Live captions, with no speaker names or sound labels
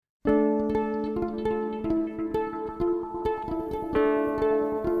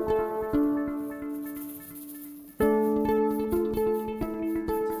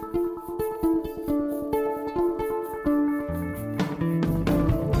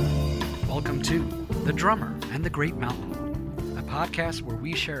Welcome to The Drummer and the Great Mountain, a podcast where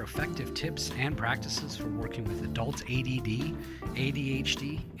we share effective tips and practices for working with adult ADD,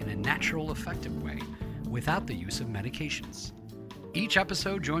 ADHD in a natural, effective way without the use of medications. Each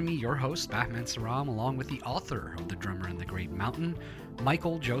episode, join me, your host, Batman Saram, along with the author of The Drummer and the Great Mountain,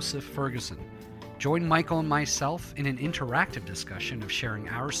 Michael Joseph Ferguson. Join Michael and myself in an interactive discussion of sharing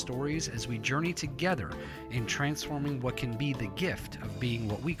our stories as we journey together in transforming what can be the gift of being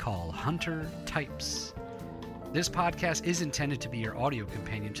what we call hunter types. This podcast is intended to be your audio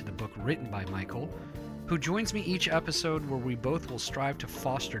companion to the book written by Michael, who joins me each episode where we both will strive to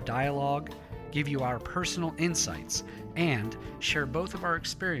foster dialogue, give you our personal insights, and share both of our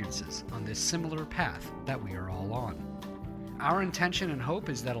experiences on this similar path that we are all on. Our intention and hope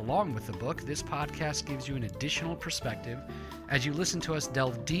is that along with the book, this podcast gives you an additional perspective as you listen to us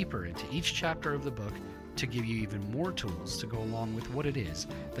delve deeper into each chapter of the book to give you even more tools to go along with what it is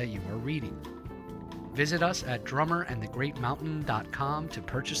that you are reading. Visit us at drummerandthegreatmountain.com to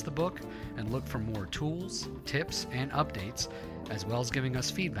purchase the book and look for more tools, tips, and updates, as well as giving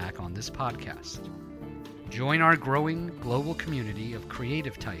us feedback on this podcast. Join our growing global community of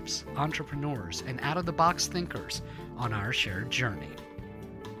creative types, entrepreneurs, and out-of-the-box thinkers on our shared journey.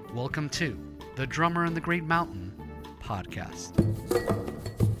 Welcome to The Drummer and the Great Mountain podcast.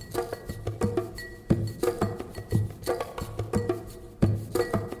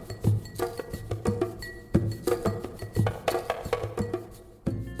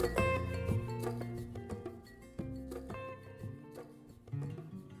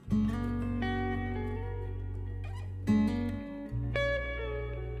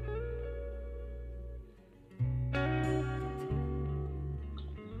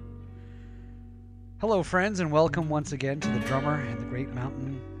 Hello, friends, and welcome once again to the Drummer and the Great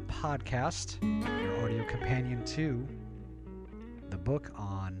Mountain podcast, your audio companion to the book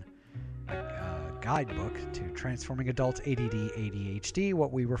on a guidebook to transforming adult ADD, ADHD,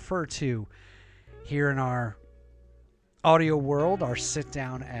 what we refer to here in our audio world, our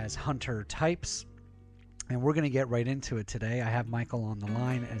sit-down as hunter types. And we're going to get right into it today. I have Michael on the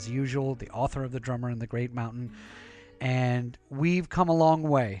line, as usual, the author of The Drummer and the Great Mountain. And we've come a long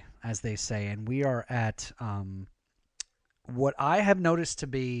way, as they say, and we are at what I have noticed to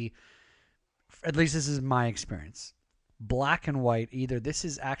be, at least this is my experience, black and white. Either this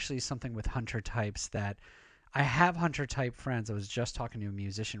is actually something with hunter types that I have hunter type friends. I was just talking to a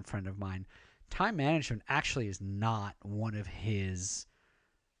musician friend of mine. Time management actually is not one of his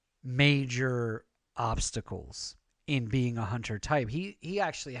major obstacles in being a hunter type. He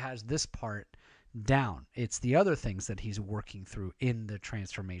actually has this part down. It's the other things that he's working through in the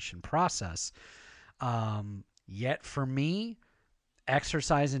transformation process. Yet for me,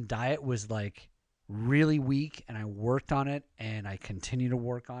 exercise and diet was like really weak, and I worked on it and I continue to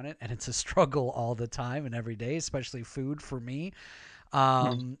work on it, and it's a struggle all the time and every day, especially food for me.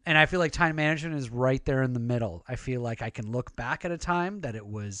 And I feel like time management is right there in the middle. I feel like I can look back at a time that it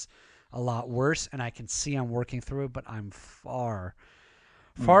was a lot worse and I can see I'm working through it, but I'm far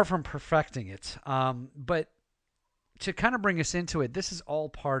from perfecting it. But to kind of bring us into it, this is all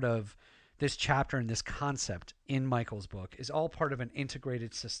part of this chapter, and this concept in Michael's book is all part of an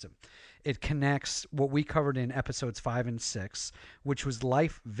integrated system. It connects what we covered in episodes 5 and 6, which was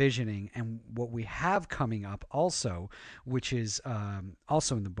life visioning, and what we have coming up also, which is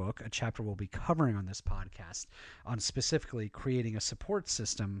also in the book, a chapter we'll be covering on this podcast on specifically creating a support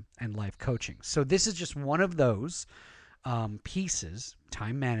system and life coaching. So this is just one of those pieces.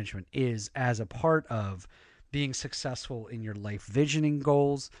 Time management is as a part of being successful in your life visioning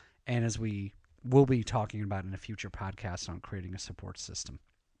goals, and as we will be talking about in a future podcast on creating a support system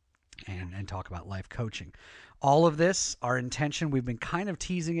and talk about life coaching. All of this, our intention, we've been kind of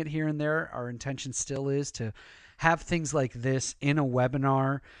teasing it here and there. Our intention still is to have things like this in a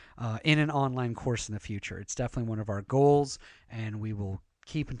webinar, in an online course in the future. It's definitely one of our goals, and we will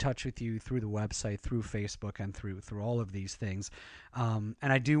keep in touch with you through the website, through Facebook, and through all of these things. And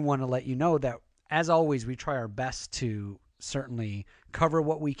I do want to let you know that, as always, we try our best to certainly cover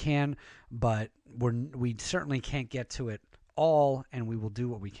what we can, but we certainly can't get to it all, and we will do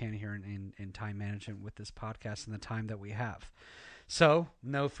what we can here in time management with this podcast and the time that we have. So,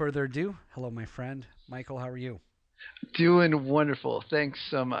 no further ado. Hello, my friend. Michael, how are you? Doing wonderful. Thanks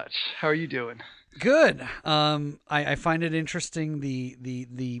so much. How are you doing? Good. I find it interesting,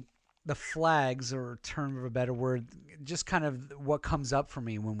 the flags, or term of a better word, just kind of what comes up for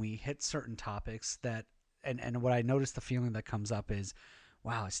me when we hit certain topics that, and what I notice, the feeling that comes up is,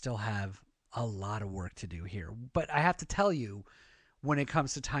 wow, I still have a lot of work to do here. But I have to tell you, when it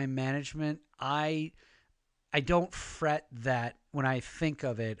comes to time management, I don't fret that when I think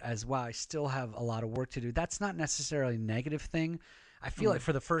of it as, wow, I still have a lot of work to do, that's not necessarily a negative thing. I feel like Mm,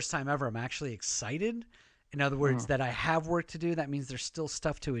 for the first time ever, I'm actually excited. In other words, mm, that I have work to do. That means there's still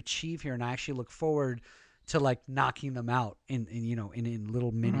stuff to achieve here, and I actually look forward to like knocking them out in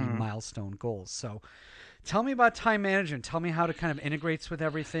little mini mm. milestone goals. So tell me about time management. Tell me how it kind of integrates with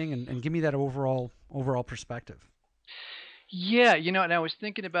everything, and give me that overall perspective. Yeah, and I was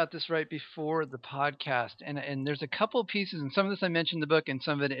thinking about this right before the podcast, and there's a couple pieces, and some of this I mentioned in the book, and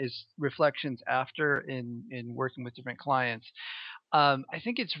some of it is reflections after in working with different clients. I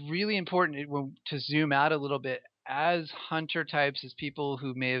think it's really important to zoom out a little bit as hunter types, as people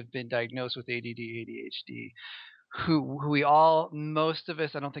who may have been diagnosed with ADD, ADHD, who we all, most of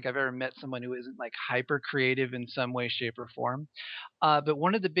us, I don't think I've ever met someone who isn't like hyper creative in some way, shape, or form. But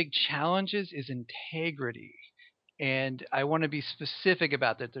one of the big challenges is integrity. And I want to be specific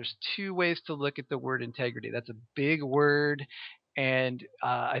about that. There's two ways to look at the word integrity. That's a big word. And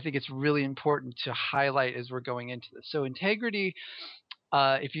I think it's really important to highlight as we're going into this. So integrity,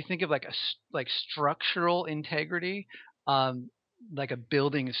 if you think of like structural integrity, um, like a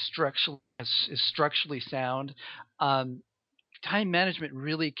building is structurally sound. Um, Time management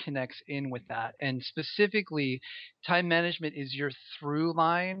really connects in with that. And specifically, time management is your through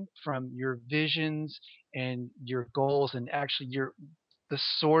line from your visions and your goals, and actually the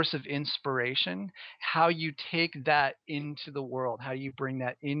source of inspiration, how you take that into the world, how you bring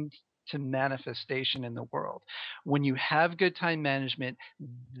that into manifestation in the world. When you have good time management,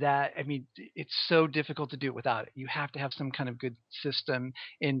 it's so difficult to do it without it. You have to have some kind of good system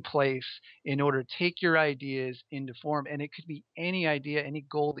in place in order to take your ideas into form. And it could be any idea, any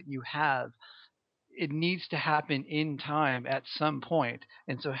goal that you have. It needs to happen in time at some point.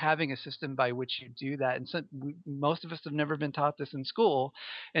 And so having a system by which you do that, and so most of us have never been taught this in school,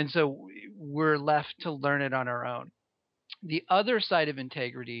 and so we're left to learn it on our own. The other side of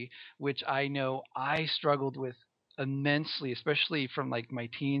integrity, which I know I struggled with immensely, especially from like my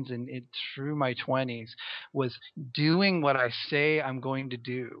teens and through my 20s, was doing what I say I'm going to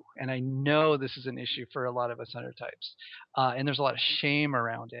do. And I know this is an issue for a lot of us hunter types, and there's a lot of shame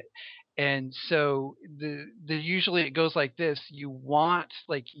around it. And so the usually it goes like this: you want,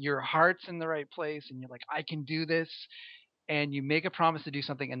 like, your heart's in the right place, and you're like, I can do this, and you make a promise to do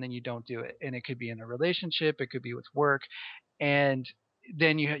something, and then you don't do it. And it could be in a relationship, it could be with work, and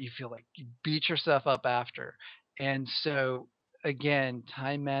then you feel like you beat yourself up after. And so again,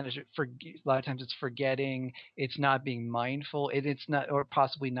 time management, for a lot of times it's forgetting, it's not being mindful, it's not, or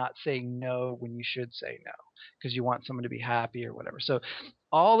possibly not saying no when you should say no because you want someone to be happy or whatever. So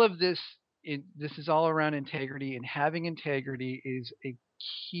all of this, this is all around integrity, and having integrity is a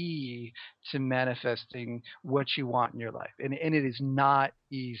key to manifesting what you want in your life. And it is not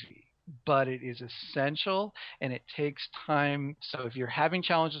easy, but it is essential, and it takes time. So if you're having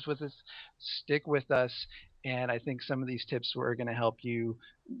challenges with this, stick with us. And I think some of these tips are going to help you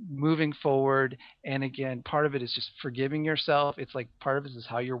moving forward. And again, part of it is just forgiving yourself. It's like part of it is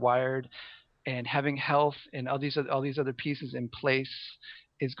how you're wired, and having health and all these other pieces in place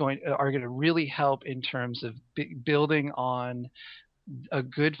are going to really help in terms of building on a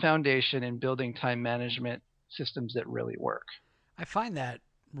good foundation and building time management systems that really work. I find that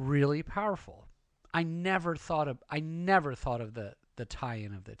really powerful. I never thought of the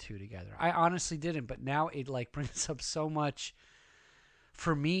tie-in of the two together. I honestly didn't, but now it like brings up so much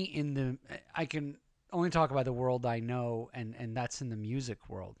for me. I can only talk about the world I know, and that's in the music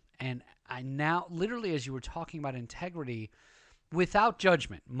world. And I now, literally, as you were talking about integrity, without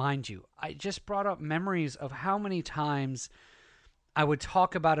judgment, mind you, I just brought up memories of how many times I would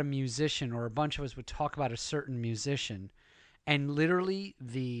talk about a musician, or a bunch of us would talk about a certain musician, and literally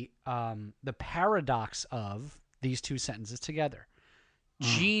the paradox of these two sentences together: Mm.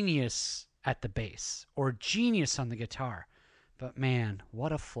 genius at the bass or genius on the guitar, but man,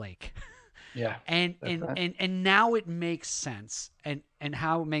 what a flake. Yeah, and that's and that. and and now it makes sense. And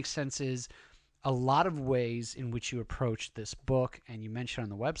how it makes sense is a lot of ways in which you approach this book, and you mentioned on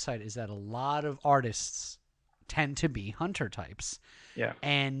the website, is that a lot of artists tend to be hunter types. Yeah.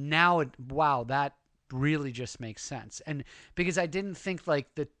 And now wow, that really just makes sense. And because I didn't think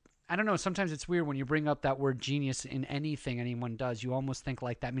like that, I don't know, sometimes it's weird when you bring up that word genius in anything anyone does. You almost think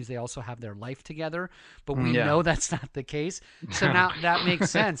like that means they also have their life together, but we Yeah. know that's not the case. So now that makes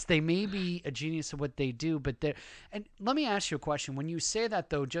sense. They may be a genius at what they do, but they're. And let me ask you a question. When you say that,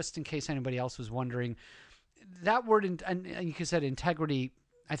 though, just in case anybody else was wondering, that word, and you said integrity,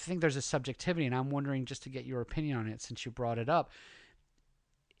 I think there's a subjectivity, and I'm wondering, just to get your opinion on it since you brought it up.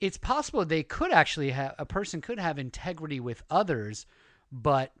 It's possible they could actually have, a person could have integrity with others,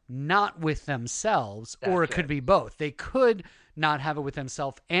 but not with themselves, or That's it could it. be both. They could not have it with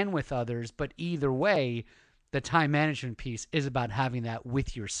themselves and with others, but either way, the time management piece is about having that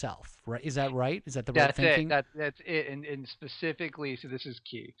with yourself, right? Is that right? Is that the right That's it. thinking? That's it. And specifically, so this is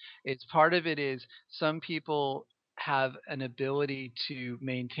key. It's part of it is some people have an ability to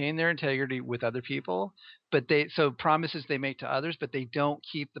maintain their integrity with other people, but they so promises they make to others, but they don't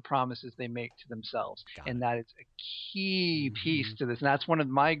keep the promises they make to themselves. Got And it. that is a key piece Hmm. to this. And that's one of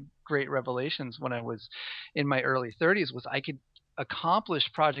my great revelations when I was in my early 30s was I could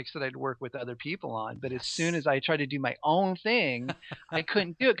accomplish projects that I'd work with other people on, but as soon Yes. as I tried to do my own thing, I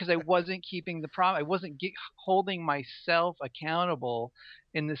couldn't do it because I wasn't keeping the promise. I wasn't holding myself accountable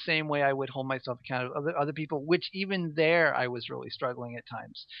in the same way I would hold myself accountable to other people. Which even there, I was really struggling at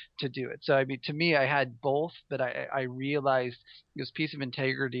times to do it. So I mean, to me, I had both, but I realized this piece of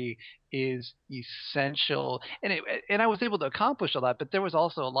integrity is essential, and I was able to accomplish a lot. But there was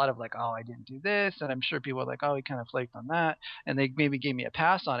also a lot of like, oh, I didn't do this, and I'm sure people were like, oh, he kind of flaked on that, and they maybe gave me a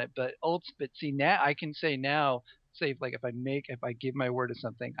pass on it. But see now, I can say now say like if I give my word to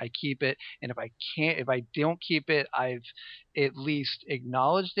something, I keep it, and if I don't keep it, I've at least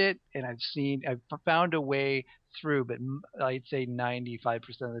acknowledged it, and I've found a way through. But I'd say 95%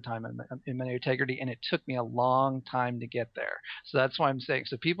 of the time I'm in my integrity, and it took me a long time to get there. So that's why I'm saying.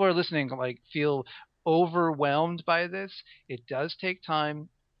 So people are listening like feel overwhelmed by this. It does take time.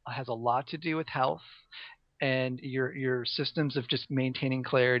 It has a lot to do with health and your systems of just maintaining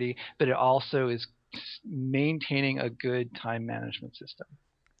clarity, but it also is maintaining a good time management system.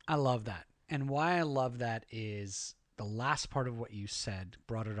 I love that. And why I love that is the last part of what you said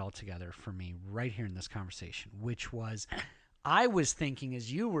brought it all together for me right here in this conversation, which was I was thinking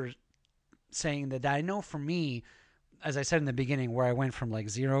as you were saying that I know for me, as I said in the beginning, where I went from like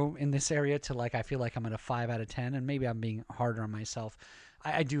 0 in this area to like I feel like I'm at a 5 out of 10, and maybe I'm being harder on myself.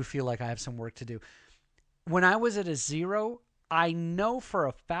 I do feel like I have some work to do. When I was at a 0, I know for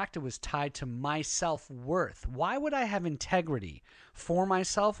a fact it was tied to my self worth. Why would I have integrity for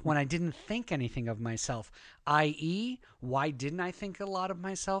myself when I didn't think anything of myself? I.e., why didn't I think a lot of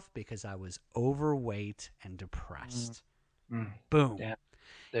myself? Because I was overweight and Mm, depressed. mm. Boom. Yeah,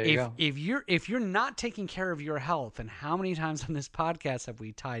 there you if go. if you're not taking care of your health, and how many times on this podcast have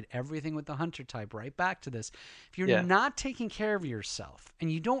we tied everything with the hunter type right back to this? If you're Yeah, not taking care of yourself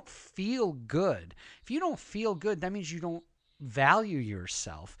and you don't feel good, if you don't feel good, that means you don't value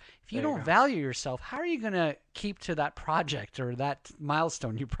yourself. If you there you don't go. value yourself, how are you going to keep to that project or that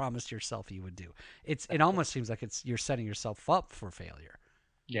milestone you promised yourself you would do? It That's it. almost seems like you're setting yourself up for failure.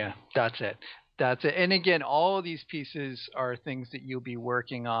 Yeah, that's it. That's it. And again, all of these pieces are things that you'll be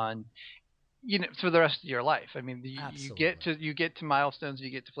working on, for the rest of your life. I mean, Absolutely. you get to milestones, you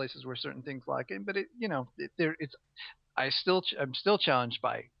get to places where certain things like it, but it's I'm still challenged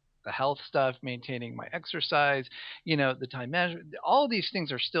by the health stuff, maintaining my exercise, the time management. All of these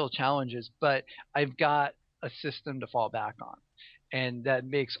things are still challenges, but I've got a system to fall back on. And that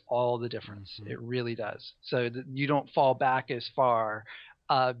makes all the difference. Hmm. It really does. So that you don't fall back as far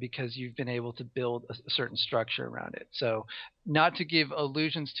because you've been able to build a certain structure around it. So, not to give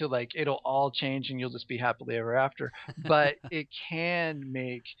illusions to like it'll all change and you'll just be happily ever after, but you can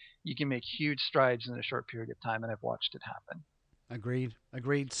make huge strides in a short period of time, and I've watched it happen. Agreed.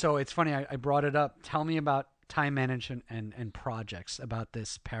 Agreed. So it's funny, I brought it up. Tell me about time management and projects, about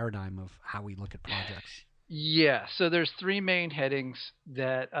this paradigm of how we look at projects. Yeah, so there's three main headings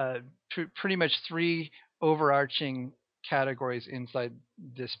that pretty much three overarching categories inside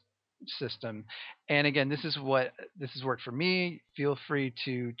this system. And again, this has worked for me. Feel free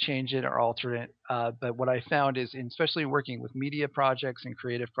to change it or alter it. But what I found is, especially working with media projects and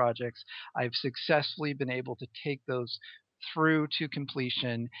creative projects, I've successfully been able to take those through to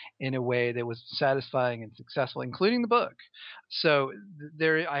completion in a way that was satisfying and successful, including the book. So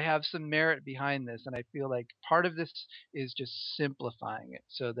there, I have some merit behind this, and I feel like part of this is just simplifying it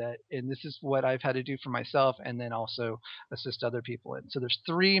so that, and this is what I've had to do for myself, and then also assist other people in. So there's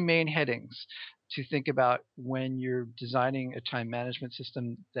three main headings to think about when you're designing a time management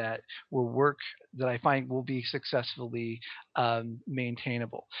system that will work, that I find will be successfully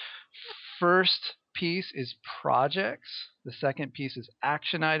maintainable. First piece is projects. The second piece is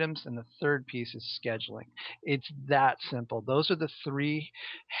action items, and the third piece is scheduling. It's that simple. Those are the three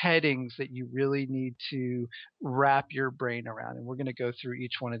headings that you really need to wrap your brain around. And we're going to go through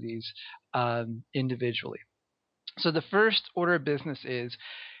each one of these individually. So the first order of business is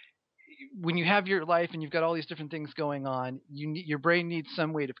when you have your life and you've got all these different things going on, your brain needs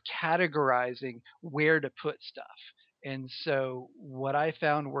some way of categorizing where to put stuff. And so what I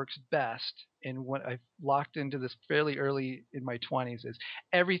found works best and what I've locked into this fairly early in my 20s is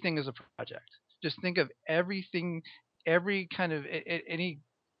everything is a project. Just think of everything, every kind of any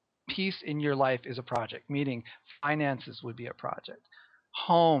piece in your life is a project, meaning finances would be a project.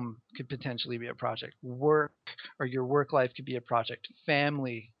 Home could potentially be a project. Work or your work life could be a project.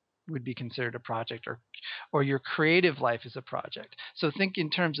 Family would be considered a project, or your creative life is a project. So think in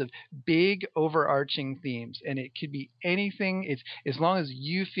terms of big overarching themes, and it could be anything. It's as long as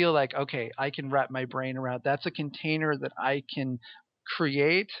you feel like, okay, I can wrap my brain around, that's a container that I can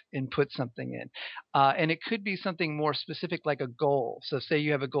create and put something in. And it could be something more specific like a goal. So say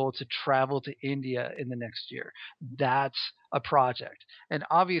you have a goal to travel to India in the next year. That's a project. And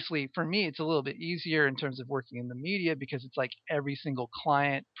obviously for me it's a little bit easier in terms of working in the media because it's like every single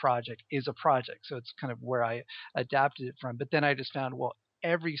client project is a project. So it's kind of where I adapted it from. But then I just found, well,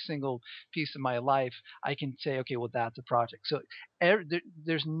 every single piece of my life I can say, okay, well, that's a project. So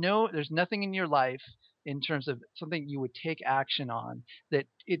there's nothing in your life in terms of something you would take action on that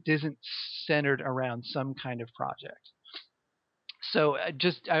it isn't centered around some kind of project. So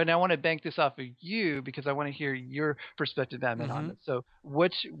I want to bank this off of you because I want to hear your perspective, Emmett, on Mm-hmm. this. So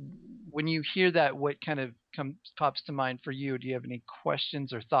when you hear that, what kind of pops to mind for you? Do you have any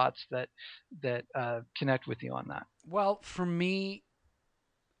questions or thoughts that connect with you on that? Well, for me,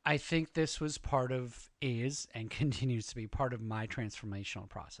 I think this was part of, is, and continues to be part of my transformational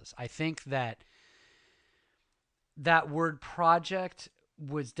process. I think that that word project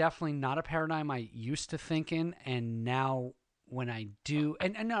was definitely not a paradigm I used to think in. And now when I do,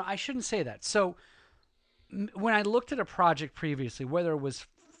 and no, I shouldn't say that. So when I looked at a project previously, whether it was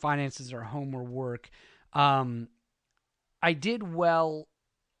finances or home or work, um, I did well,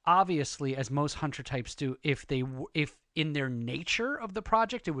 obviously, as most hunter types do, if in their nature of the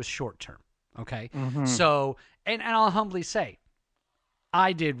project it was short term. Okay, Mm-hmm. so and I'll humbly say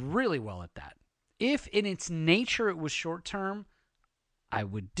I did really well at that. If in its nature it was short term, I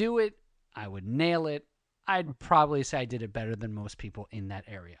would do it. I would nail it. I'd probably say I did it better than most people in that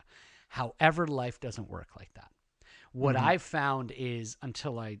area. However, life doesn't work like that. What Mm-hmm. I've found is,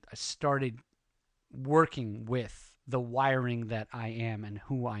 until I started working with the wiring that I am and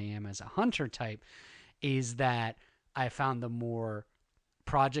who I am as a hunter type, is that I found the more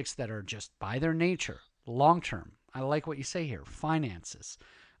projects that are just by their nature long term. I like what you say here: finances,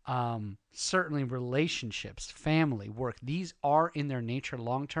 certainly relationships, family, work. These are in their nature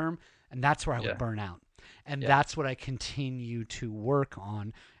long term, and that's where I would Yeah. burn out. And Yeah. that's what I continue to work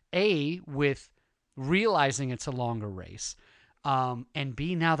on. A, with realizing it's a longer race, and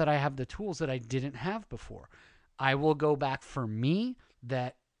B, now that I have the tools that I didn't have before, I will go back for me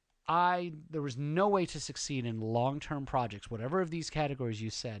that there was no way to succeed in long-term projects, whatever of these categories you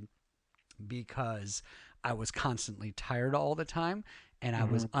said, because I was constantly tired all the time and I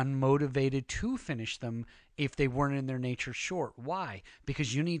was Mm-hmm. unmotivated to finish them if they weren't in their nature short. Why?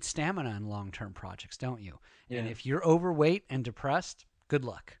 Because you need stamina in long-term projects, don't you? And Yeah. if you're overweight and depressed, good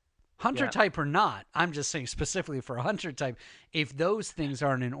luck. Hunter Yeah. type or not, I'm just saying specifically for a hunter type, if those things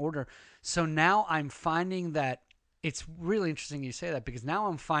aren't in order. So now I'm finding that it's really interesting you say that, because now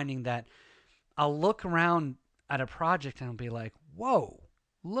I'm finding that I'll look around at a project and I'll be like, whoa,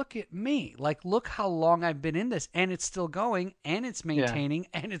 look at me. Like, look how long I've been in this, and it's still going, and it's Yeah. maintaining,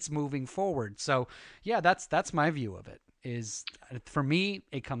 and it's moving forward. So yeah, that's my view of it. Is, for me,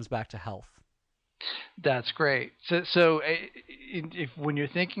 it comes back to health. That's great. If when you're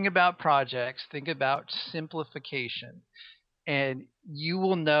thinking about projects, think about simplification, and you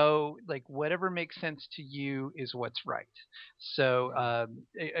will know like whatever makes sense to you is what's right. So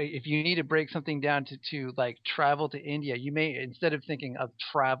if you need to break something down to like travel to India, you may, instead of thinking of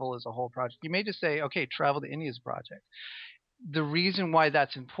travel as a whole project, you may just say, okay, travel to India is a project. The reason why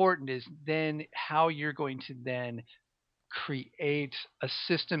that's important is then how you're going to then create a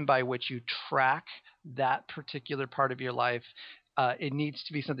system by which you track that particular part of your life. It needs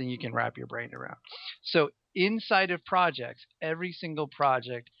to be something you can wrap your brain around. So inside of projects, every single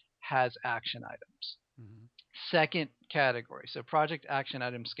project has action items. Mm-hmm. Second category. So project action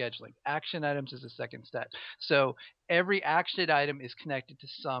item scheduling. Action items is the second step. So every action item is connected to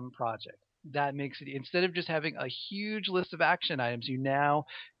some project. That makes it, instead of just having a huge list of action items, you now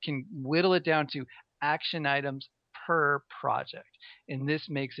can whittle it down to action items per project. And this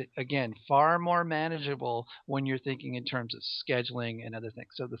makes it, again, far more manageable when you're thinking in terms of scheduling and other things.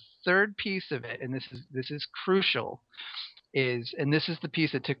 So the third piece of it, and this is crucial, is, and this is the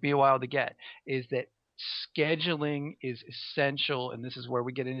piece that took me a while to get, is that scheduling is essential, and this is where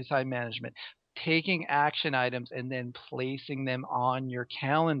we get into time management. taking action items and then placing them on your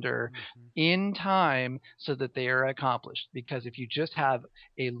calendar Mm-hmm. in time so that they are accomplished. Because if you just have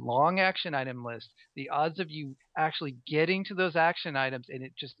a long action item list, the odds of you actually getting to those action items and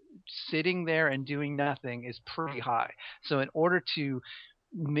it just sitting there and doing nothing is pretty high. So, in order to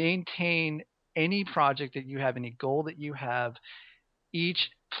maintain any project that you have, any goal that you have, each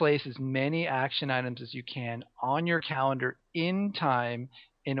place as many action items as you can on your calendar in time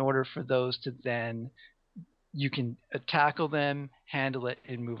in order for those to then you can tackle them, handle it,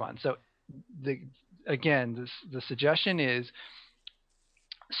 and move on. So the again, the suggestion is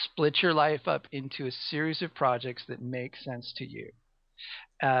split your life up into a series of projects that make sense to you.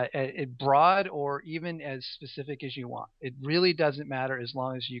 Broad or even as specific as you want. It really doesn't matter as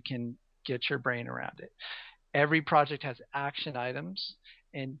long as you can get your brain around it. Every project has action items,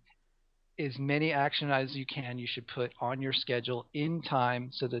 and as many action items as you can, you should put on your schedule in time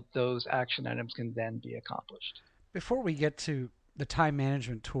so that those action items can then be accomplished. Before we get to the time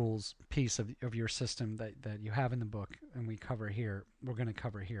management tools piece of your system that you have in the book and we're going to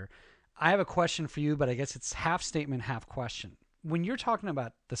cover here. I have a question for you, but I guess it's half statement, half question. When you're talking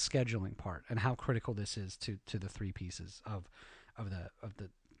about the scheduling part and how critical this is to the three pieces of the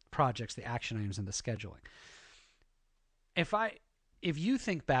projects, the action items, and the scheduling, if I if you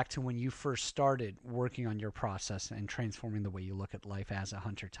think back to when you first started working on your process and transforming the way you look at life as a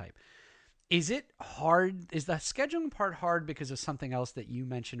hunter type, is it hard? Is the scheduling part hard because of something else that you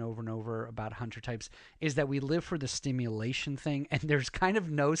mention over and over about hunter types? Is that we live for the stimulation thing, and there's kind of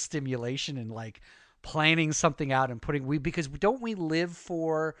no stimulation in like planning something out and putting we because don't we live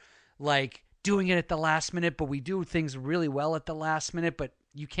for like doing it at the last minute, but we do things really well at the last minute, but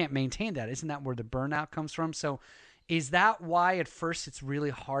you can't maintain that. Isn't that where the burnout comes from? So is that why at first it's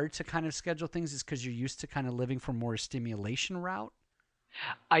really hard to kind of schedule things? Is because you're used to kind of living for more stimulation route?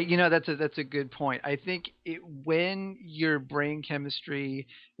 That's a good point. I think when your brain chemistry,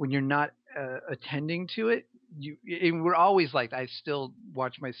 when you're not attending to it, we're always like I still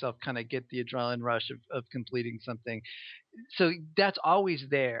watch myself kind of get the adrenaline rush of completing something. So that's always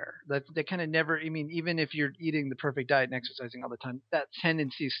there. That kind of never. I mean, even if you're eating the perfect diet and exercising all the time, that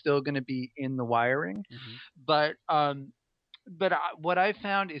tendency is still going to be in the wiring. Mm-hmm. But what I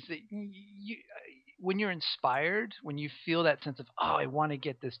found is that when you're inspired, when you feel that sense of I want to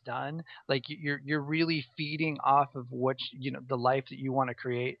get this done, like you're really feeding off of the life that you want to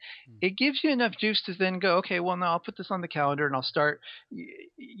create. It gives you enough juice to then go, okay, well, now I'll put this on the calendar and I'll start.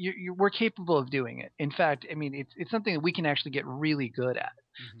 We're capable of doing it. In fact, I mean, it's something that we can actually get really good at.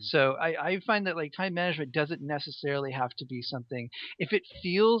 Mm-hmm. So I find that like time management doesn't necessarily have to be something. If it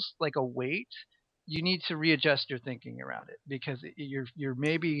feels like a weight, you need to readjust your thinking around it because you're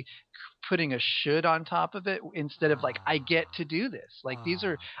maybe putting a should on top of it instead of like I get Ah, to do this. Like these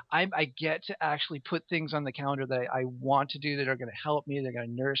are ah. I get to actually put things on the calendar that I want to do that are going to help me, they're going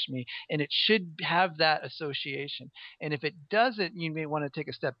to nourish me, and it should have that association. And if it doesn't, you may want to take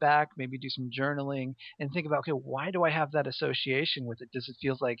a step back, maybe do some journaling and think about okay, why do I have that association with it? Does it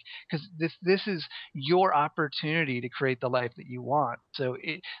feel like because this is your opportunity to create the life that you want. So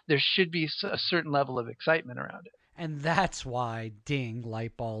there should be a certain level of excitement around it. And that's why ding,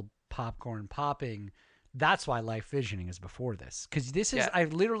 light bulb, popcorn popping. That's why life visioning is before this. Because this is, Yeah, I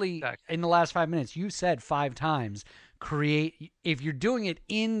literally, exactly. in the last 5 minutes, you said 5 times, create, if you're doing it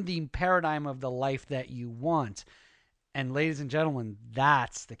in the paradigm of the life that you want. And ladies and gentlemen,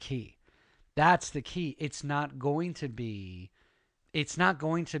 that's the key. That's the key. It's not going to be,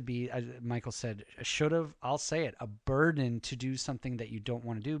 as Michael said, should have, I'll say it, a burden to do something that you don't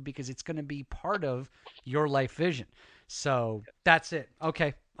want to do because it's going to be part of your life vision. So that's it.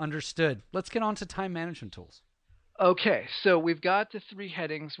 Okay, understood. Let's get on to time management tools. Okay, so we've got the three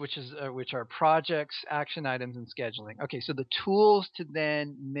headings, which are projects, action items, and scheduling. Okay, so the tools to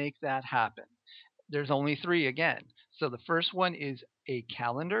then make that happen. There's only three again. So the first one is a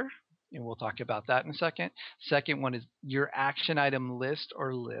calendar, and we'll talk about that in a second. Second one is your action item list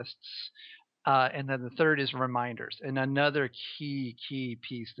or lists. And then the third is reminders. And another key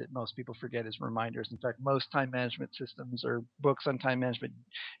piece that most people forget is reminders. In fact, most time management systems or books on time management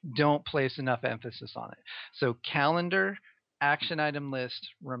don't place enough emphasis on it. So, calendar, action item list,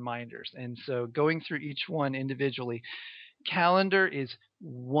 reminders. And so, going through each one individually, calendar is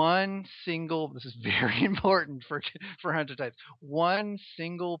one single this is very important for hunter types, one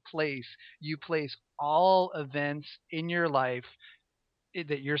single place you place all events in your life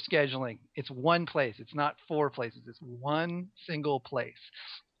that you're scheduling, it's one place. It's not four places. It's one single place,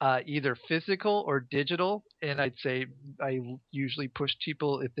 either physical or digital. And I'd say I usually push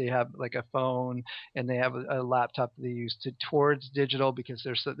people if they have like a phone and they have a laptop that they use to towards digital, because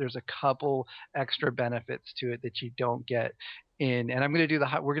there's a couple extra benefits to it that you don't get in. And I'm going to do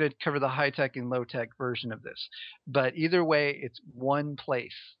we're going to cover the high tech and low tech version of this. But either way, it's one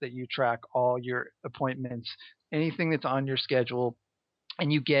place that you track all your appointments, anything that's on your schedule,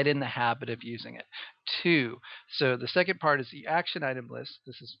 and you get in the habit of using it. Two, so the second part is the action item list.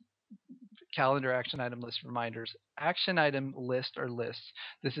 This is calendar action item list reminders. Action item list or lists.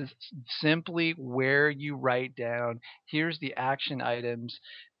 This is simply where you write down, here's the action items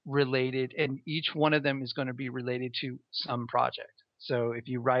related, and each one of them is going to be related to some project. So if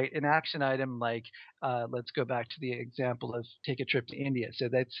you write an action item like, let's go back to the example of take a trip to India. So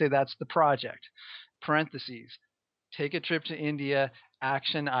let's say that's the project. Parentheses, take a trip to India,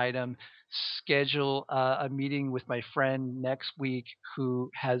 action item, schedule a meeting with my friend next week who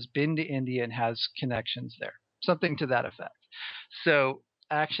has been to India and has connections there. Something to that effect. So,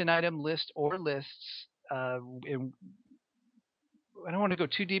 action item list or lists. In I don't want to go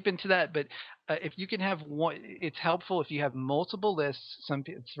too deep into that, but if you can have one, it's helpful if you have multiple lists.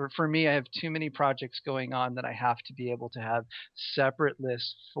 For me, I have too many projects going on that I have to be able to have separate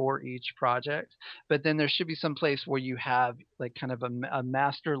lists for each project. But then there should be some place where you have like kind of a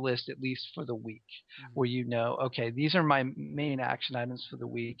master list, at least for the week, where you know, okay, these are my main action items for the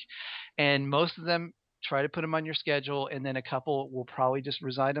week, and most of them, try to put them on your schedule, and then a couple will probably just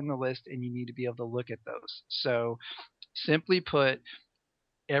reside on the list, and you need to be able to look at those. So simply put,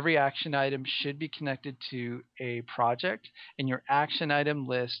 every action item should be connected to a project, and your action item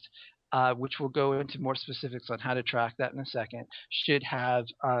list, which we'll go into more specifics on how to track that in a second, should have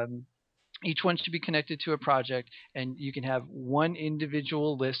each one should be connected to a project, and you can have one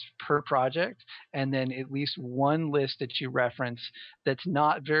individual list per project, and then at least one list that you reference that's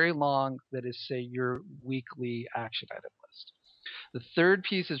not very long, that is, say, your weekly action item list. The third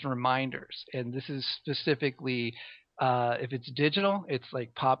piece is reminders, and this is specifically if it's digital, it's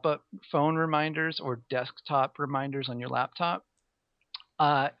like pop-up phone reminders or desktop reminders on your laptop.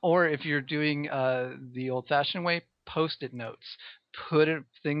 Or if you're doing the old-fashioned way, post-it notes.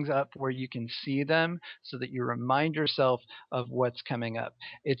 Things up where you can see them so that you remind yourself of what's coming up.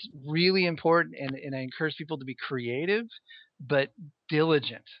 It's really important, and I encourage people to be creative, but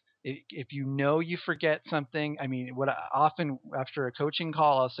diligent. If you know you forget something, I mean, what I often after a coaching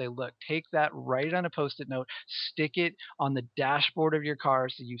call, I'll say, look, take that, write it on a post-it note, stick it on the dashboard of your car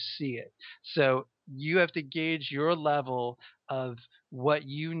so you see it. So you have to gauge your level of what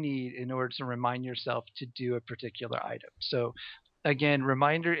you need in order to remind yourself to do a particular item. So again,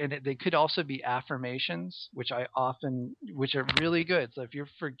 reminder, and they could also be affirmations, which are really good. So if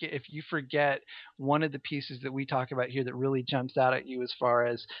you forget one of the pieces that we talk about here that really jumps out at you, as far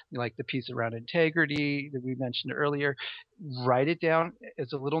as like the piece around integrity that we mentioned earlier, write it down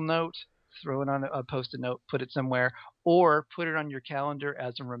as a little note, throw it on a post-it note, put it somewhere, or put it on your calendar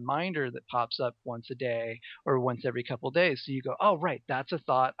as a reminder that pops up once a day or once every couple of days. So you go, oh, right, that's a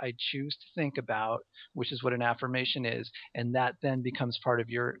thought I choose to think about, which is what an affirmation is, and that then becomes part of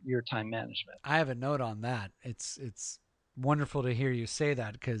your time management. I have a note on that. It's wonderful to hear you say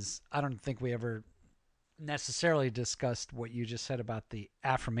that, because I don't think we ever necessarily discussed what you just said about the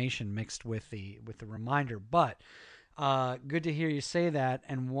affirmation mixed with the reminder. But good to hear you say that.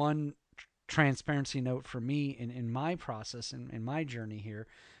 And one transparency note for me in my process, in my journey here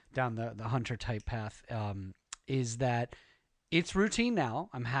down the hunter type path, is that it's routine now.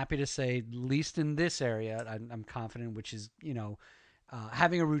 I'm happy to say, at least in this area, I'm confident, which is,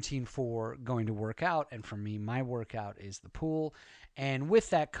 having a routine for going to work out. And for me, my workout is the pool. And with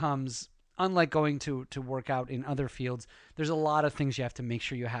that comes, unlike going to work out in other fields, there's a lot of things you have to make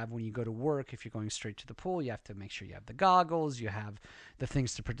sure you have when you go to work. If you're going straight to the pool, you have to make sure you have the goggles, you have the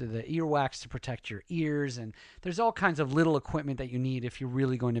things to protect the earwax to protect your ears. And there's all kinds of little equipment that you need if you're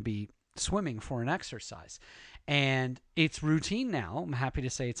really going to be swimming for an exercise. And it's routine now. I'm happy to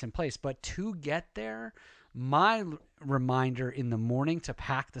say it's in place. But to get there, my reminder in the morning to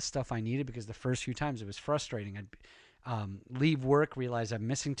pack the stuff I needed, because the first few times it was frustrating. I'd leave work, realize I'm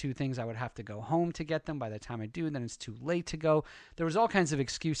missing two things. I would have to go home to get them. By the time I do, then it's too late to go. There was all kinds of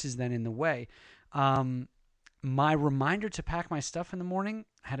excuses then in the way. My reminder to pack my stuff in the morning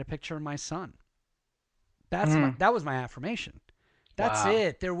had a picture of my son. That was my affirmation. That's Wow.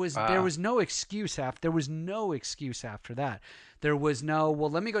 it. There was no excuse after. There was no excuse after that. There was no, well,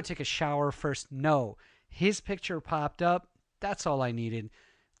 let me go take a shower first. No, his picture popped up. That's all I needed.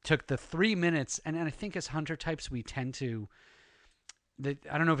 Took the 3 minutes, and I think as hunter types we tend to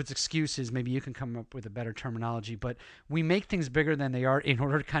I don't know if it's excuses. Maybe you can come up with a better terminology, but we make things bigger than they are in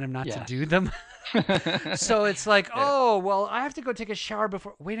order to kind of not to Yes. do them. So it's like, Yeah. oh, well, I have to go take a shower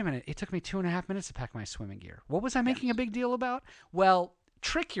before. Wait a minute. It took me 2.5 minutes to pack my swimming gear. What was I making a Yes. big deal about? Well,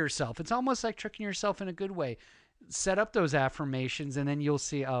 trick yourself. It's almost like tricking yourself in a good way. Set up those affirmations, and then you'll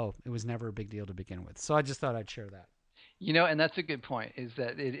see, oh, it was never a big deal to begin with. So I just thought I'd share that. And that's a good point, is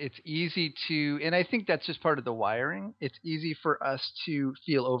that it's easy to, and I think that's just part of the wiring. It's easy for us to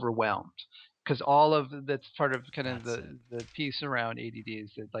feel overwhelmed because that's part of kind of That's it. the piece around ADD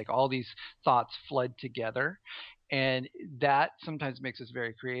is that like all these thoughts flood together. And that sometimes makes us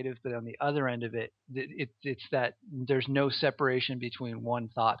very creative, but on the other end of it, it's that there's no separation between one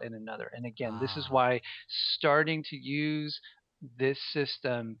thought and another. And again, this is Ah, why starting to use this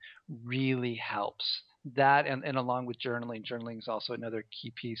system really helps. That and along with journaling is also another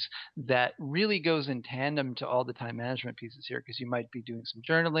key piece that really goes in tandem to all the time management pieces here, because you might be doing some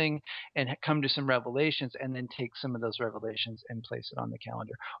journaling and come to some revelations and then take some of those revelations and place it on the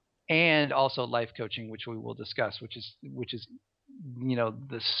calendar. And also life coaching, which we will discuss, which is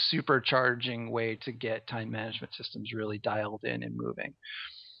the supercharging way to get time management systems really dialed in and moving.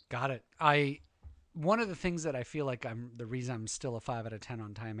 got it. One of the things that I feel like I'm the reason I'm still a 5 out of 10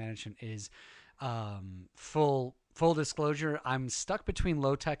 on time management is full disclosure. I'm stuck between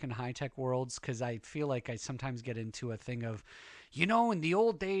low tech and high tech worlds because I feel like I sometimes get into a thing of, in the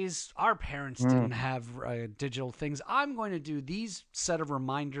old days, our parents didn't Mm, have digital things. I'm going to do these set of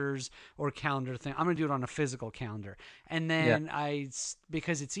reminders or calendar thing. I'm going to do it on a physical calendar, and yeah. then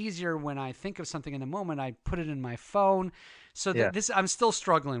because it's easier when I think of something in the moment, I put it in my phone. So Yeah. this I'm still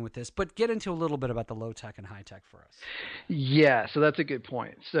struggling with this, but get into a little bit about the low tech and high tech for us. Yeah, so that's a good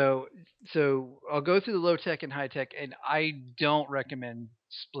point. So I'll go through the low tech and high tech, and I don't recommend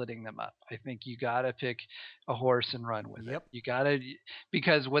splitting them up. I think you got to pick a horse and run with it. Yep. You got to,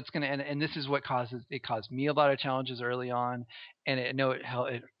 because what's going to, and this is what caused me a lot of challenges early on, and I know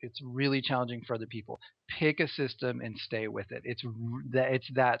it's really challenging for other people. Pick a system and stay with it. It's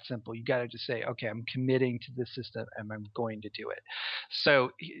that simple. You got to just say, okay, I'm committing to this system and I'm going to do it.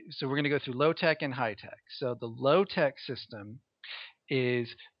 So we're going to go through low tech and high tech. So the low tech system is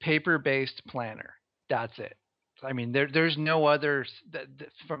paper-based planner. That's it. I mean, there's no other,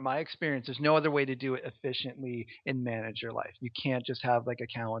 from my experience, there's no other way to do it efficiently and manage your life. You can't just have like a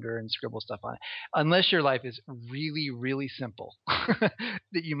calendar and scribble stuff on it, unless your life is really, really simple.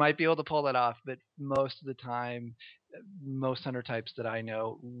 That you might be able to pull that off, but most of the time, most hunter types that I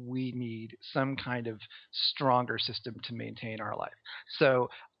know, we need some kind of stronger system to maintain our life. So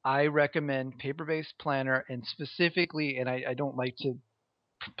I recommend paper-based planner, and specifically, and I don't like to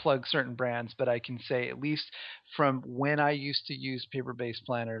plug certain brands, but I can say at least from when I used to use paper-based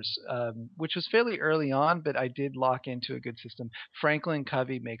planners, which was fairly early on, but I did lock into a good system. Franklin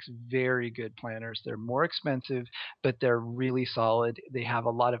Covey makes very good planners. They're more expensive, but they're really solid. They have a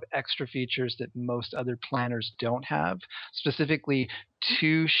lot of extra features that most other planners don't have, specifically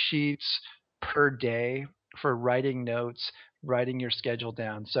 2 sheets per day for writing notes, writing your schedule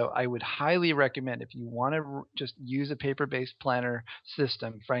down. So I would highly recommend, if you want to just use a paper-based planner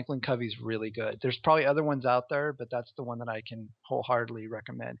system, Franklin Covey's really good. There's probably other ones out there, but that's the one that I can wholeheartedly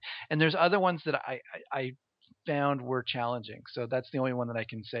recommend. And there's other ones that I found were challenging. So that's the only one that I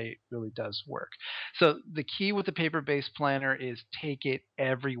can say really does work. So the key with the paper-based planner is take it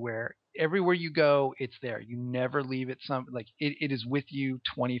everywhere. Everywhere you go, it's there. You never leave it it is with you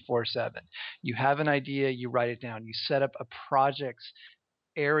 24/7. You have an idea, you write it down. You set up a projects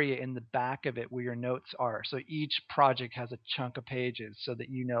area in the back of it where your notes are. So each project has a chunk of pages so that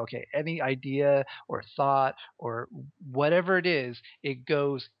okay, any idea or thought or whatever it is, it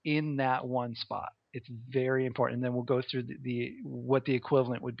goes in that one spot. It's very important. And then we'll go through the what the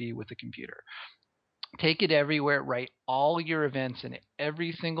equivalent would be with the computer. Take it everywhere, write all your events in it.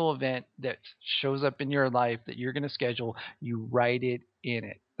 Every single event that shows up in your life that you're going to schedule, you write it in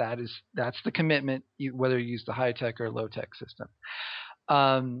it. That's the commitment, whether you use the high tech or low tech system.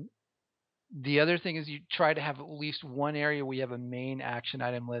 Um, the other thing is you try to have at least one area where you have a main action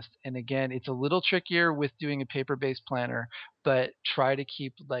item list. And again, it's a little trickier with doing a paper-based planner, but try to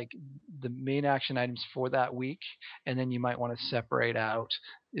keep like the main action items for that week. And then you might want to separate out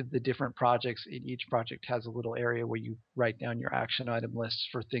the different projects. In each project has a little area where you write down your action item lists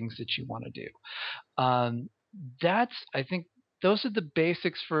for things that you want to do. Um, I think, those are the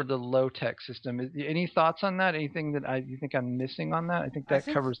basics for the low tech system. Any thoughts on that? Anything that you think I'm missing on that? I think I that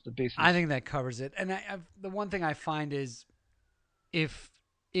think covers the I bases. think that covers it. And the one thing I find is if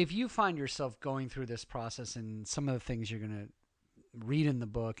if you find yourself going through this process and some of the things you're going to read in the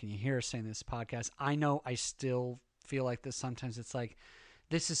book and you hear us saying this podcast, I know I still feel like this sometimes. It's like,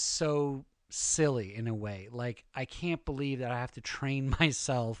 this is so silly in a way. Like, I can't believe that I have to train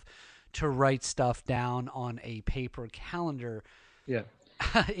myself to write stuff down on a paper calendar. Yeah.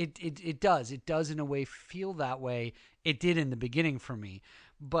 It does in a way feel that way. It did in the beginning for me,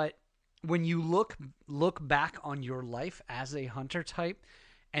 but when you look back on your life as a hunter type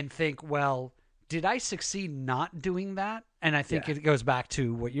and think, well, did I succeed not doing that? And I think Yeah. it goes back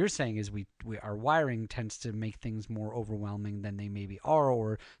to what you're saying is we our wiring tends to make things more overwhelming than they maybe are,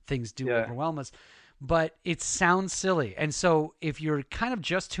 or things do Yeah. overwhelm us. But it sounds silly. And so if you're kind of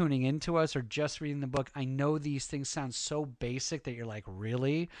just tuning into us or just reading the book, I know these things sound so basic that you're like,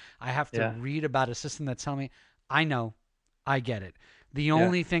 really? I have to Yeah. read about a system that's telling me. I know. I get it. The Yeah.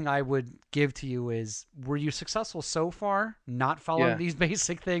 only thing I would give to you is, were you successful so far not following Yeah. these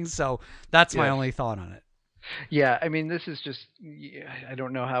basic things? So that's my Yes. only thought on it. Yeah, I mean, this is just, I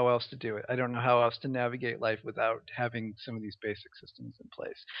don't know how else to do it. I don't know how else to navigate life without having some of these basic systems in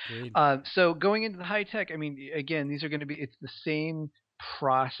place. Agreed. So going into the high tech, I mean, again, these are going to be, it's the same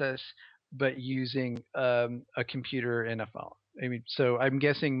process, but using a computer and a phone. I mean, so I'm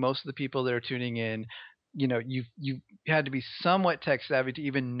guessing most of the people that are tuning in, you've had to be somewhat tech savvy to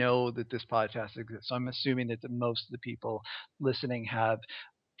even know that this podcast exists. So I'm assuming that most of the people listening have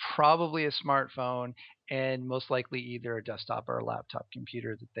probably a smartphone, and most likely either a desktop or a laptop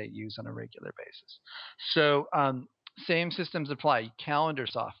computer that they use on a regular basis. So, same systems apply. Calendar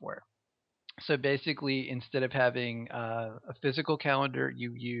software. So basically, instead of having a physical calendar,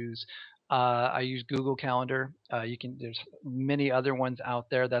 I use Google Calendar. There's many other ones out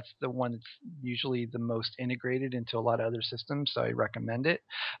there. That's the one that's usually the most integrated into a lot of other systems, so I recommend it.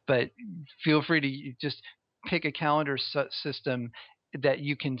 But feel free to just pick a calendar system that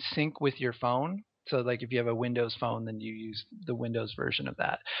you can sync with your phone. So, like if you have a Windows phone, then you use the Windows version of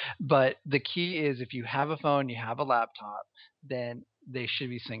that. But the key is, if you have a phone, you have a laptop, then they should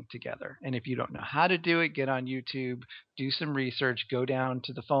be synced together. And if you don't know how to do it, get on YouTube, do some research, go down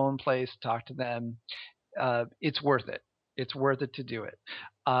to the phone place, talk to them. It's worth it. It's worth it to do it.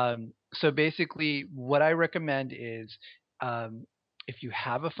 So basically, what I recommend is, um, if you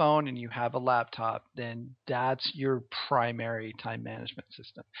have a phone and you have a laptop, then that's your primary time management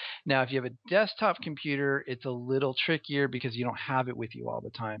system. Now, if you have a desktop computer, it's a little trickier because you don't have it with you all the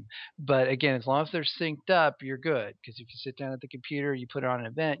time. But again, as long as they're synced up, you're good. Because if you sit down at the computer, you put it on an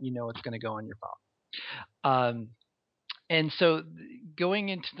event, you know it's going to go on your phone. And so going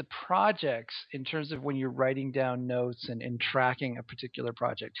into the projects, in terms of when you're writing down notes and tracking a particular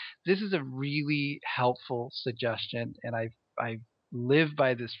project, this is a really helpful suggestion, and I've lived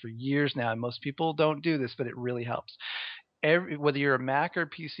by this for years now, and most people don't do this, but it really helps. Whether you're a Mac or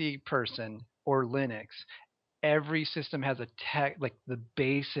PC person or Linux, every system has a like the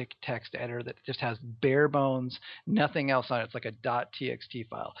basic text editor that just has bare bones, nothing else on it. It's like a .txt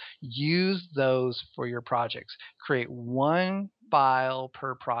file. Use those for your projects. Create one file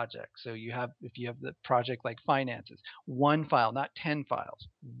per project. So if you have the project like finances, one file, not 10 files,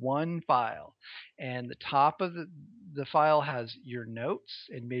 one file. And the top of the file has your notes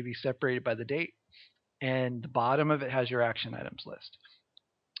and maybe separated by the date. And the bottom of it has your action items list.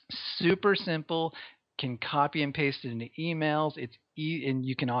 Super simple. Can copy and paste it into emails. And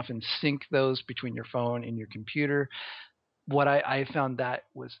you can often sync those between your phone and your computer. What I found that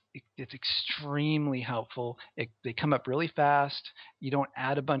it's extremely helpful. They come up really fast. You don't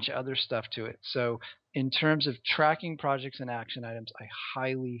add a bunch of other stuff to it. So in terms of tracking projects and action items, I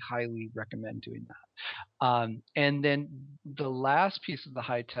highly, highly recommend doing that. And then the last piece of the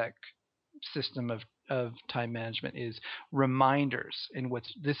high tech system of time management is reminders. And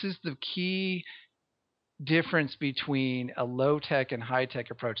this is the key difference between a low tech and high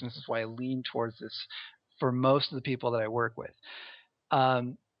tech approach. And this is why I lean towards this for most of the people that I work with.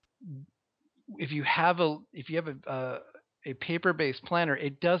 Um, if you have a paper based planner,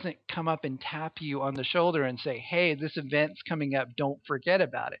 it doesn't come up and tap you on the shoulder and say, "Hey, this event's coming up. Don't forget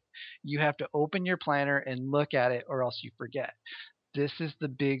about it." You have to open your planner and look at it, or else you forget. This is the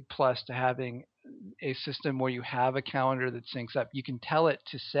big plus to having a system where you have a calendar that syncs up. You can tell it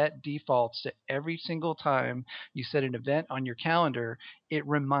to set defaults to every single time you set an event on your calendar, it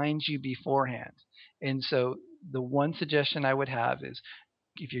reminds you beforehand. And so the one suggestion I would have is,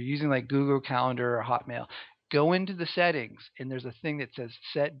 if you're using like Google Calendar or Hotmail, go into the settings and there's a thing that says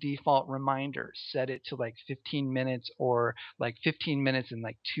set default reminders. Set it to like 15 minutes, or like 15 minutes and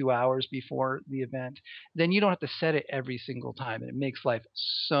like 2 hours before the event. Then you don't have to set it every single time, and it makes life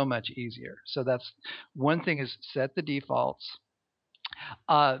so much easier. So that's one thing, is set the defaults.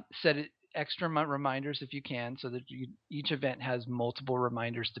 Set it extra reminders if you can, so that each event has multiple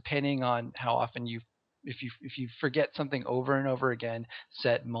reminders depending on how often you if you forget something over and over again,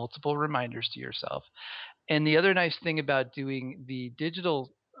 set multiple reminders to yourself. And the other nice thing about doing the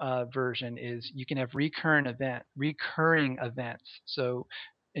digital version is you can have recurring events. So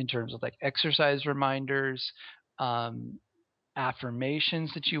in terms of like exercise reminders, um,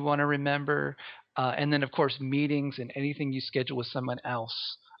 affirmations that you want to remember, and then of course meetings and anything you schedule with someone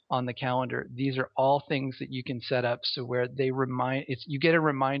else on the calendar. These are all things that you can set up so where they remind it's you get a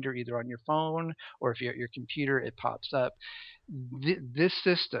reminder either on your phone or if you're at your computer, it pops up. This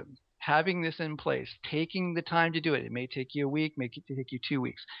system, having this in place, taking the time to do it, it may take you a week, may take you 2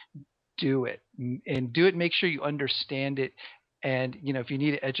 weeks, do it and do it. Make sure you understand it. And if you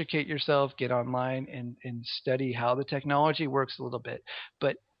need to educate yourself, get online and study how the technology works a little bit.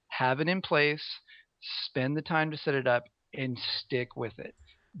 But have it in place, spend the time to set it up, and stick with it.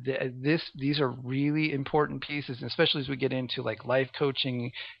 These are really important pieces, especially as we get into like life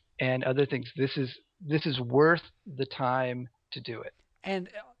coaching and other things. This is worth the time to do it. And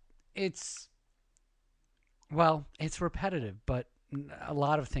it's well, it's repetitive, but a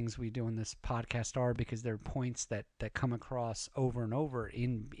lot of things we do in this podcast are because they're points that come across over and over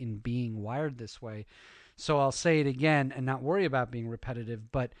in being wired this way. So I'll say it again and not worry about being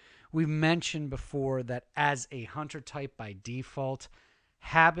repetitive, but we've mentioned before that as a hunter type by default,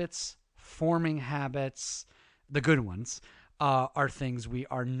 habits, forming habits, the good ones, are things we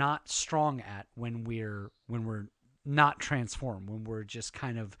are not strong at when we're not transformed, when we're just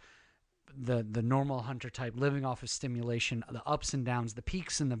kind of the normal hunter type, living off of stimulation, the ups and downs, the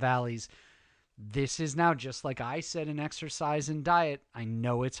peaks and the valleys. This is now just like I said in exercise and diet. I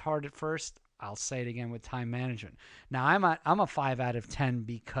know it's hard at first. I'll say it again with time management. Now I'm a 5 out of 10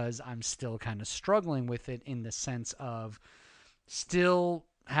 because I'm still kind of struggling with it in the sense of still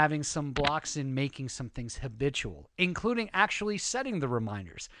having some blocks in making some things habitual, including actually setting the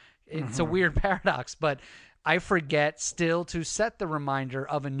reminders. It's a Mm-hmm. weird paradox, but I forget still to set the reminder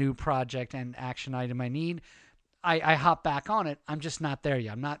of a new project and action item I need. I hop back on it. I'm just not there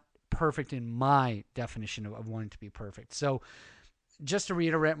yet. I'm not perfect in my definition of wanting to be perfect. So just to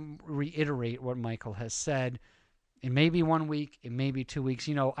reiterate what Michael has said, it may be 1 week, it may be 2 weeks.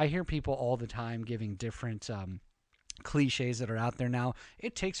 I hear people all the time giving different cliches that are out there now.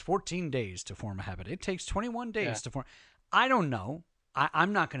 It takes 14 days to form a habit. It takes 21 Yeah. days to form. I don't know.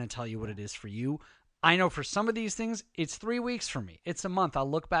 I'm not going to tell you what it is for you. I know for some of these things, it's 3 weeks for me. It's a month. I'll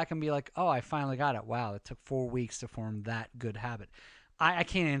look back and be like, oh, I finally got it. Wow, it took 4 weeks to form that good habit. I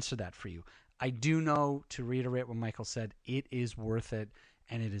can't answer that for you. I do know, to reiterate what Michael said, it is worth it,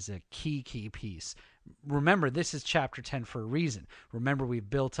 and it is a key piece. Remember, this is chapter 10 for a reason. Remember, we've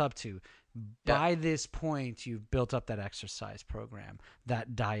built up to Yep. by this point, you've built up that exercise program,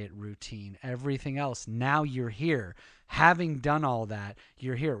 that diet routine, everything else. Now you're here. Having done all that,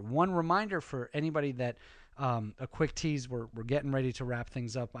 you're here. One reminder for anybody that a quick tease, we're getting ready to wrap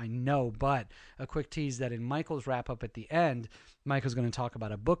things up, I know, but a quick tease that in Michael's wrap up at the end, Michael's going to talk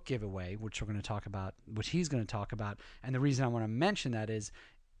about a book giveaway, which he's going to talk about. And the reason I want to mention that is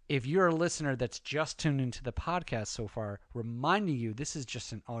if you're a listener that's just tuned into the podcast so far, reminding you this is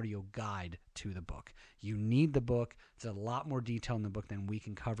just an audio guide to the book. You need the book. There's a lot more detail in the book than we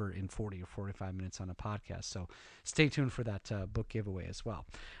can cover in 40 or 45 minutes on a podcast. So stay tuned for that book giveaway as well.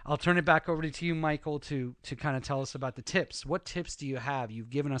 I'll turn it back over to you, Michael, to kind of tell us about the tips. What tips do you have? You've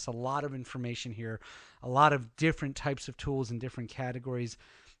given us a lot of information here, a lot of different types of tools in different categories.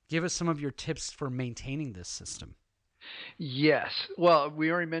 Give us some of your tips for maintaining this system. Yes. Well, we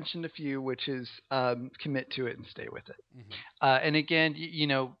already mentioned a few, which is commit to it and stay with it. Mm-hmm. And again,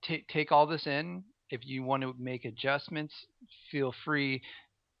 take all this in. If you want to make adjustments, feel free,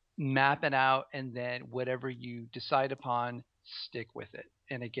 map it out, and then whatever you decide upon, stick with it.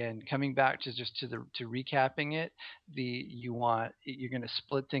 And again, coming back to just to recapping it, you're going to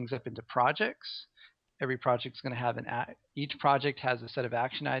split things up into projects. Every project is going to have each project has a set of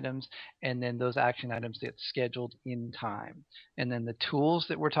action items, and then those action items get scheduled in time. And then the tools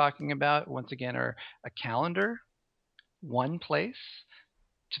that we're talking about, once again, are a calendar, one place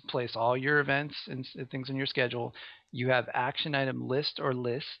to place all your events and things on your schedule. You have action item list or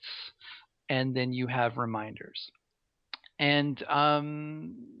lists, and then you have reminders. And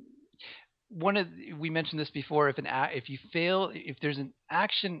we mentioned this before. If there's an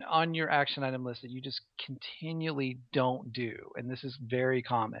action on your action item list that you just continually don't do, and this is very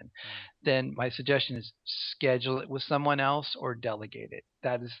common, then my suggestion is schedule it with someone else or delegate it.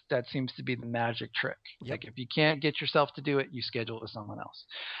 That seems to be the magic trick. Yep. Like if you can't get yourself to do it, you schedule it with someone else.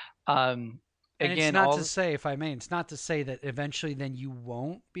 Um, And it's again, not all to say, if I may, it's not to say that eventually then you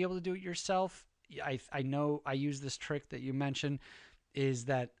won't be able to do it yourself. I know I use this trick that you mentioned. is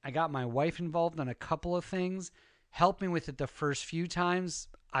that I got my wife involved on a couple of things, helped me with it the first few times.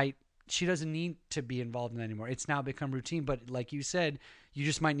 I She doesn't need to be involved in it anymore. It's now become routine, but like you said, you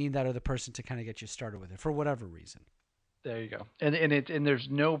just might need that other person to kind of get you started with it for whatever reason. There you go. And there's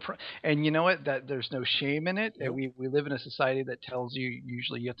no and you know what, that there's no shame in it. And Nope. we live in a society that tells you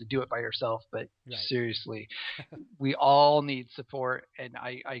usually you have to do it by yourself, but Right. seriously, we all need support. And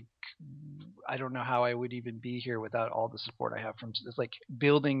I don't know how I would even be here without all the support I have from. It's like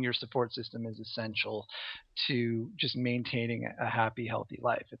building your support system is essential to just maintaining a happy, healthy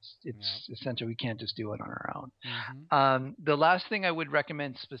life. Yeah. It's essential. We can't just do it on our own. Hmm. The last thing I would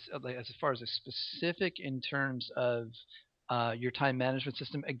recommend, like, as far as a specific in terms of your time management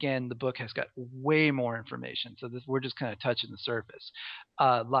system, again, the book has got way more information. So we're just kind of touching the surface,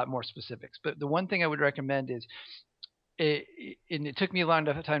 a lot more specifics. But the one thing I would recommend is, and it took me a long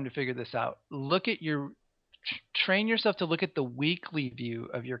time to figure this out. Look at your train yourself to look at the weekly view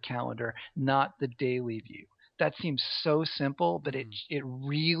of your calendar, not the daily view. That seems so simple, but Mm. it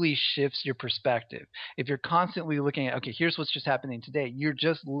really shifts your perspective. If you're constantly looking at, okay, here's what's just happening today, you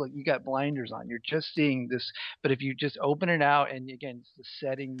got blinders on. You're just seeing this. But if you just open it out, and again, it's the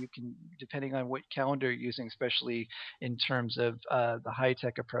setting, you can, depending on what calendar you're using, especially in terms of the high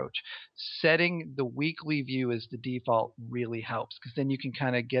tech approach, setting the weekly view as the default really helps, because then you can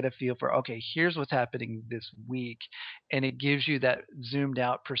kind of get a feel for, okay, here's what's happening this week, and it gives you that zoomed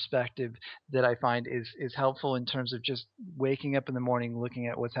out perspective that I find is helpful in terms of just waking up in the morning, looking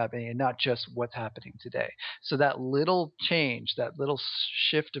at what's happening, and not just what's happening today. So that little change, that little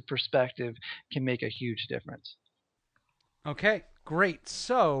shift of perspective, can make a huge difference. Okay, great.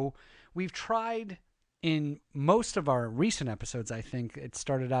 So we've tried in most of our recent episodes, I think it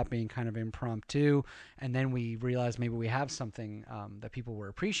started out being kind of impromptu, and then we realized maybe we have something that people were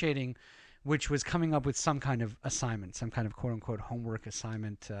appreciating, which was coming up with some kind of assignment, some kind of quote unquote homework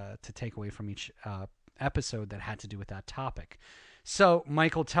assignment to take away from each episode that had to do with that topic. So,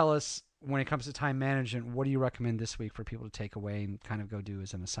 Michael, tell us, when it comes to time management, what do you recommend this week for people to take away and kind of go do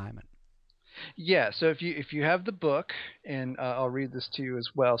as an assignment? Yeah, so if you have the book, and I'll read this to you as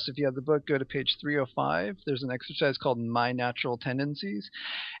well. So if you have the book, go to page 305. There's an exercise called My Natural Tendencies.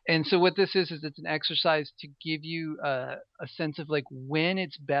 And so what this is it's an exercise to give you a sense of like when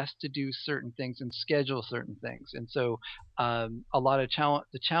it's best to do certain things and schedule certain things. And so a lot of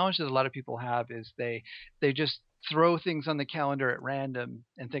the challenge that a lot of people have is they just throw things on the calendar at random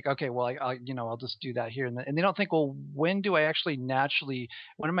and think, okay, well, I'll just do that here, and they don't think, well, when do I actually naturally,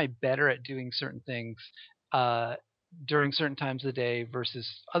 when am I better at doing certain things uh, during certain times of the day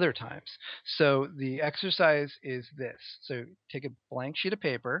versus other times. So the exercise is this. So take a blank sheet of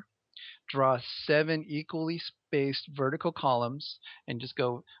paper, draw 7 equally spaced vertical columns, and just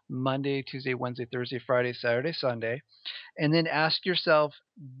go Monday, Tuesday, Wednesday, Thursday, Friday, Saturday, Sunday, and then ask yourself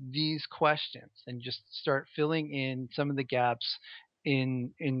these questions and just start filling in some of the gaps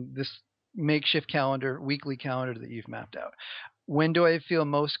in this makeshift calendar, weekly calendar that you've mapped out. When do I feel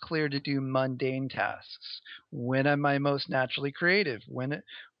most clear to do mundane tasks? When am I most naturally creative?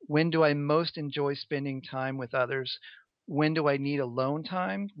 When do I most enjoy spending time with others? When do I need alone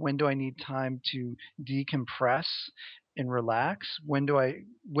time? When do I need time to decompress and relax? When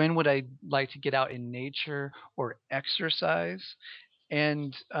would I like to get out in nature or exercise?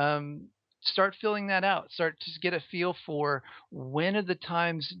 And start filling that out. Start to get a feel for when are the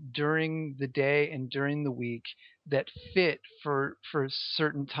times during the day and during the week that fit for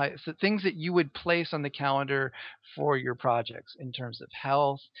certain types of things that you would place on the calendar for your projects, in terms of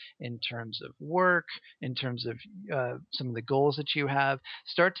health, in terms of work, in terms of some of the goals that you have.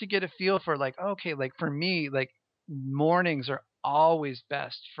 Start to get a feel for, like, okay, like for me, like mornings are always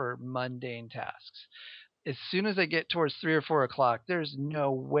best for mundane tasks. As soon as I get towards 3 or 4 o'clock, there's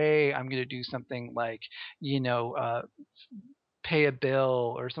no way I'm going to do something like, you know, pay a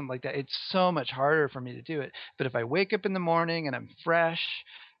bill or something like that. It's so much harder for me to do it. But if I wake up in the morning and I'm fresh,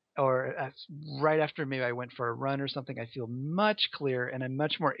 or right after maybe I went for a run or something, I feel much clearer and I'm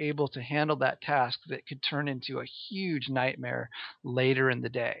much more able to handle that task that could turn into a huge nightmare later in the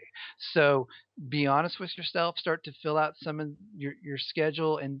day. So be honest with yourself, start to fill out some of your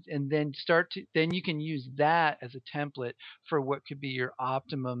schedule, and then then you can use that as a template for what could be your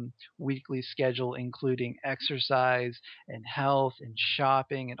optimum weekly schedule, including exercise and health and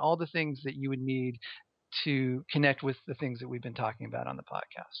shopping and all the things that you would need to connect with the things that we've been talking about on the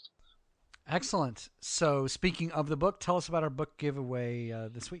podcast. Excellent. So, speaking of the book, tell us about our book giveaway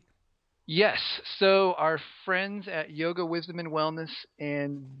this week. Yes. So our friends at Yoga Wisdom and Wellness,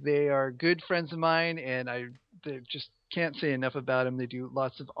 and they are good friends of mine, and they're just can't say enough about them. They do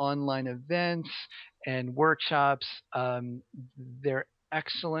lots of online events and workshops. They're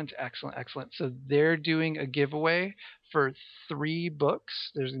excellent, excellent, excellent. So they're doing a giveaway for 3 books.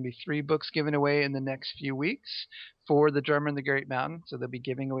 There's going to be 3 books given away in the next few weeks for The Drummer in the Great Mountain. So they'll be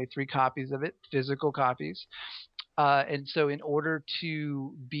giving away 3 copies of it, physical copies. And so in order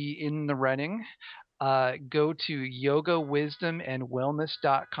to be in the running, go to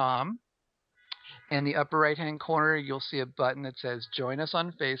yogawisdomandwellness.com. In the upper right hand corner, you'll see a button that says join us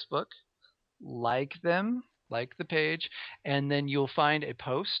on Facebook. Like them, like the page, and then you'll find a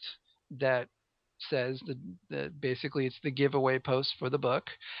post that says basically it's the giveaway post for the book,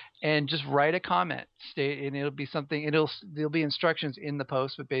 and just write a comment. And it'll be something. There'll be instructions in the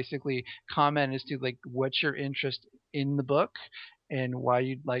post, but basically comment as to like what's your interest in the book and why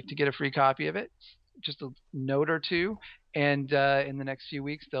you'd like to get a free copy of it. Just a note or two, and in the next few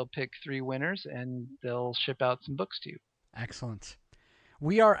weeks they'll pick 3 winners and they'll ship out some books to you. Excellent.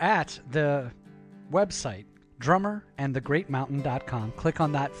 We are at the website, drummerandthegreatmountain.com. Click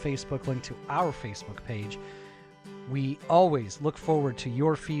on that Facebook link to our Facebook page. We always look forward to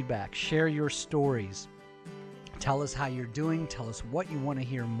your feedback. Share your stories. Tell us how you're doing. Tell us what you want to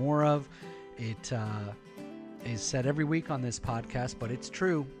hear more of. It is said every week on this podcast, but it's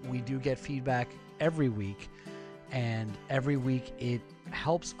true. We do get feedback every week, and every week it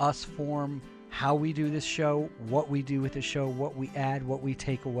helps us form how we do this show, what we do with the show, what we add, what we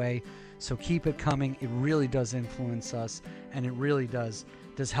take away. So keep it coming. It really does influence us, and it really does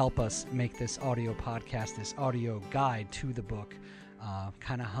help us make this audio podcast, this audio guide to the book,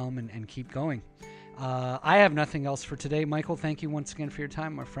 kind of hum and keep going. I have nothing else for today. Michael, thank you once again for your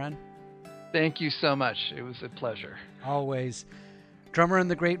time, my friend. Thank you so much. It was a pleasure. Always. Drummer in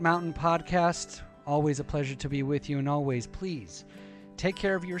the Great Mountain podcast, always a pleasure to be with you, and always, please, take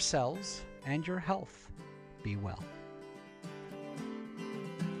care of yourselves and your health. Be well.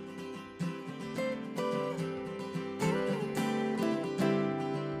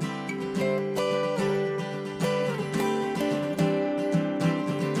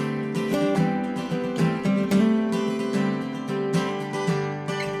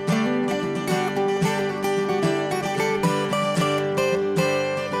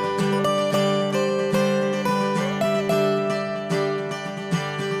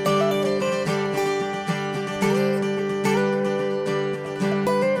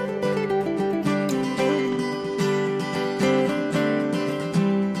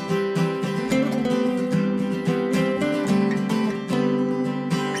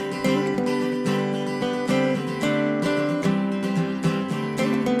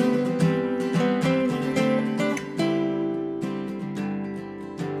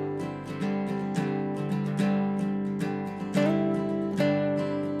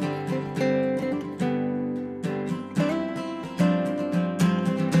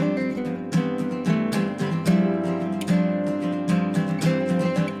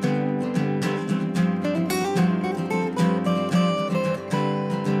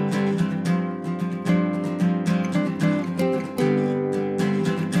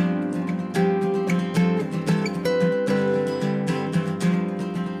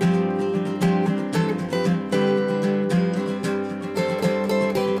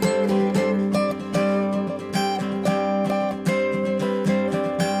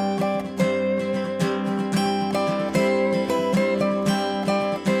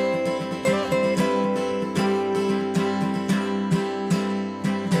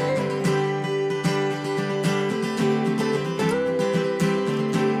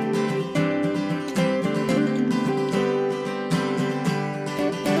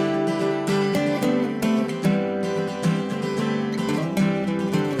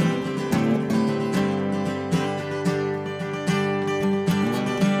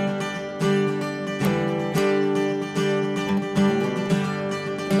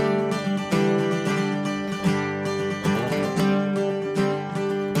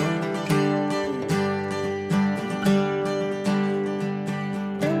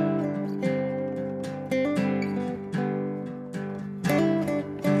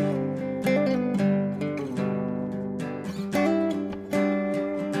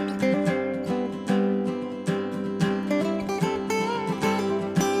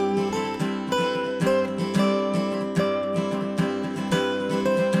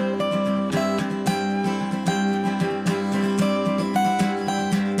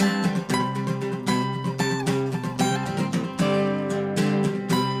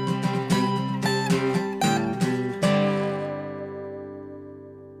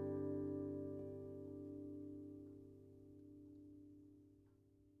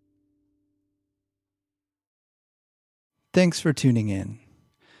 Thanks for tuning in.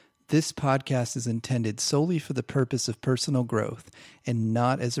 This podcast is intended solely for the purpose of personal growth and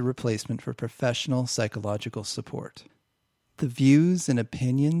not as a replacement for professional psychological support. The views and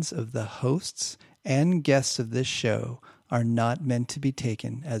opinions of the hosts and guests of this show are not meant to be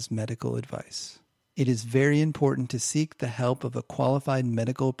taken as medical advice. It is very important to seek the help of a qualified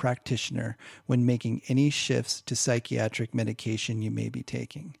medical practitioner when making any shifts to psychiatric medication you may be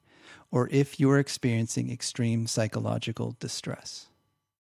taking, or if you are experiencing extreme psychological distress.